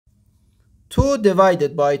2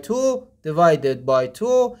 divided by 2 divided by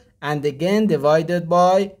 2 and again divided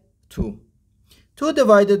by 2. 2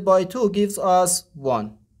 divided by 2 gives us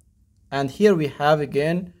 1. And here we have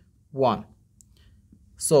again 1.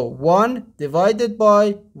 So 1 divided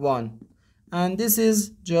by 1. And this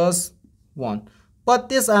is just 1. But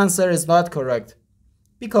this answer is not correct,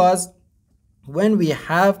 because when we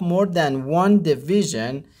have more than one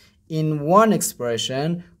division in one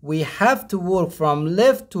expression, we have to work from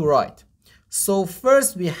left to right. So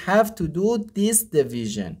first we have to do this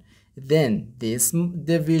division, then this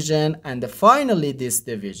division, and finally this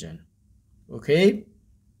division. Okay,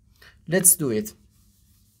 let's do it.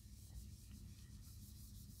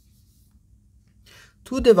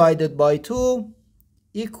 2 divided by 2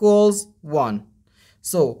 equals 1.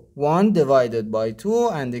 So 1 divided by 2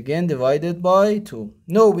 and again divided by 2.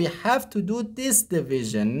 No, we have to do this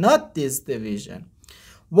division, not this division.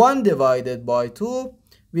 1 divided by 2,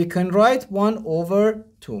 we can write 1 over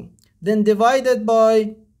 2. Then divided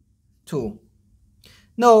by 2.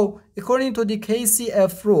 Now, according to the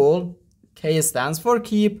KCF rule, K stands for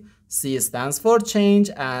keep, C stands for change,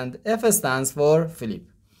 and F stands for flip.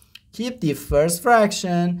 Keep the first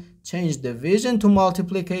fraction, change division to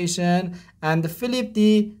multiplication, and flip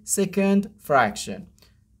the second fraction.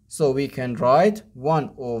 So we can write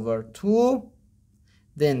 1 over 2,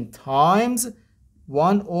 then times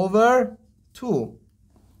 1 over 2.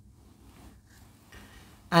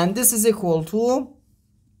 And this is equal to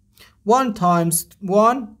 1 times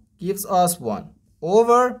 1 gives us 1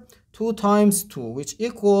 over 2 times 2, which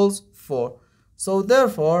equals 4. So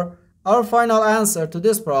therefore, our final answer to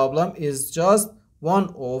this problem is just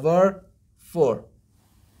 1 over 4.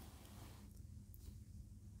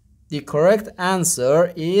 The correct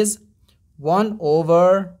answer is 1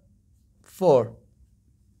 over 4.